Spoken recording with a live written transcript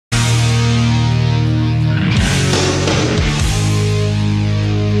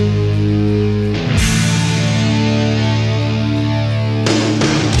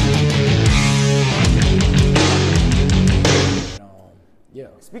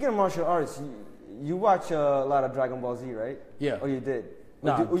speaking of martial arts, you watch a lot of Dragon Ball Z, right? Yeah. Oh, you did?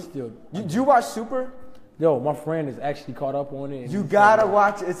 Nah, do you watch Super? Yo, my friend is actually caught up on it. You gotta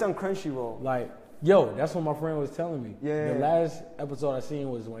watch it. It's on Crunchyroll. Like, yo, that's what my friend was telling me. Yeah. The last episode I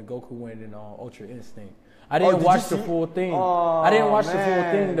seen was when Goku went in Ultra Instinct. I didn't watch the full thing. Oh, I didn't watch the full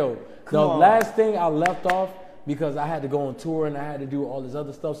thing, though. The last thing I left off because I had to go on tour and I had to do all this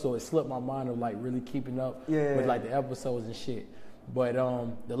other stuff, so it slipped my mind of like really keeping up with like the episodes and shit. But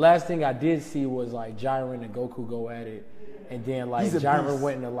the last thing I did see was like Jiren and Goku go at it, and then like Jiren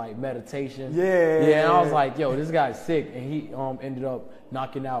went into like meditation. Yeah. And I was like, yo, this guy's sick, and he ended up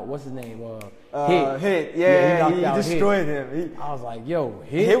knocking out what's his name? Hit. Yeah, he destroyed him. I was like, yo,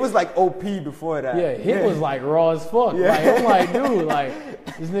 Hit. Hit was like OP before that. Yeah, Hit was like raw as fuck. Yeah. Like, I'm like, dude, like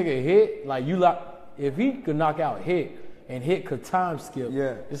this nigga Hit, like if he could knock out Hit and Hit could time skip,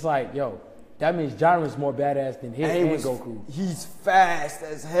 it's like, yo, that means Jiren's more badass than Hit and Goku. He's fast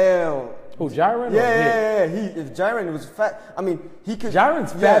as hell. Who, Jiren? Yeah. If Jiren was fast, I mean, he could.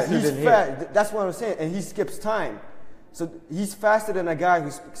 Jiren's faster than Hit. That's what I'm saying, and he skips time. So he's faster than a guy who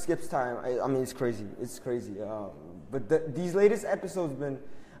skips time. I mean, it's crazy. It's crazy. But these latest episodes been,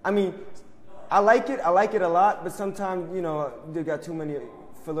 I mean, I like it. I like it a lot. But sometimes, you know, they got too many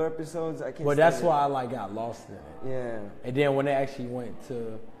filler episodes. I can't. But that's why I like got lost in it. Yeah. And then when they actually went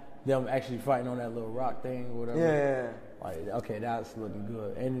to them actually fighting on that little rock thing or whatever. Yeah. Like, okay, that's looking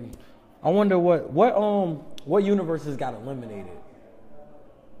good. And I wonder what universes got eliminated.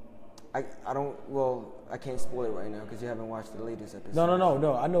 I can't spoil it right now because you haven't watched the latest episode.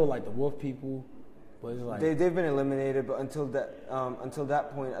 No. I know like the wolf people, but it's like they've been eliminated. But until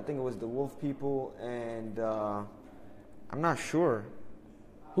that point, I think it was the wolf people, and I'm not sure.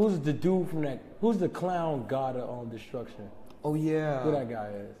 Who's the dude from that? Who's the clown god of destruction? Oh yeah, who that guy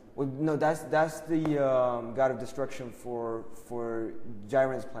is? Well, no, that's the god of destruction for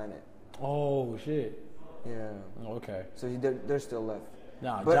Jiren's planet. Oh shit. Yeah. Okay. So they're still left.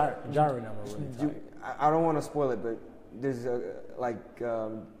 Nah, Jiren never really tight. I don't want to spoil it, but there's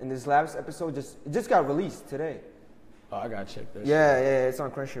in this last episode, it just got released today. Oh, I gotta check this. Yeah, it's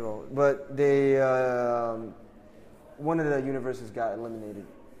on Crunchyroll. But they one of the universes got eliminated.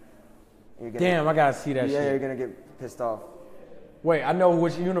 Damn, I gotta see that shit. Yeah, you're gonna get pissed off. Wait, I know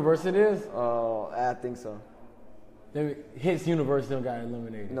which universe it is? Oh, I think so. Hit's universe them got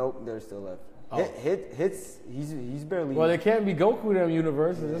eliminated. Nope, they're still left. Oh. Hits, he's barely. Well, it can't be Goku them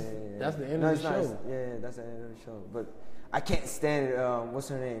universes. That's the end of the show. Yeah, that's the end of the show. But I can't stand it. What's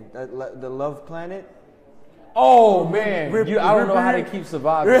her name? The Love Planet. Oh man, I don't know how to keep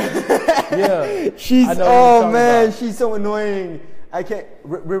surviving. Yeah, she's she's so annoying. I can't.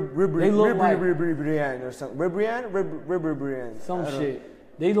 Ribrian or something. Ribrian. Some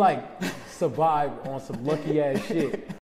shit. They like survived on some lucky ass shit.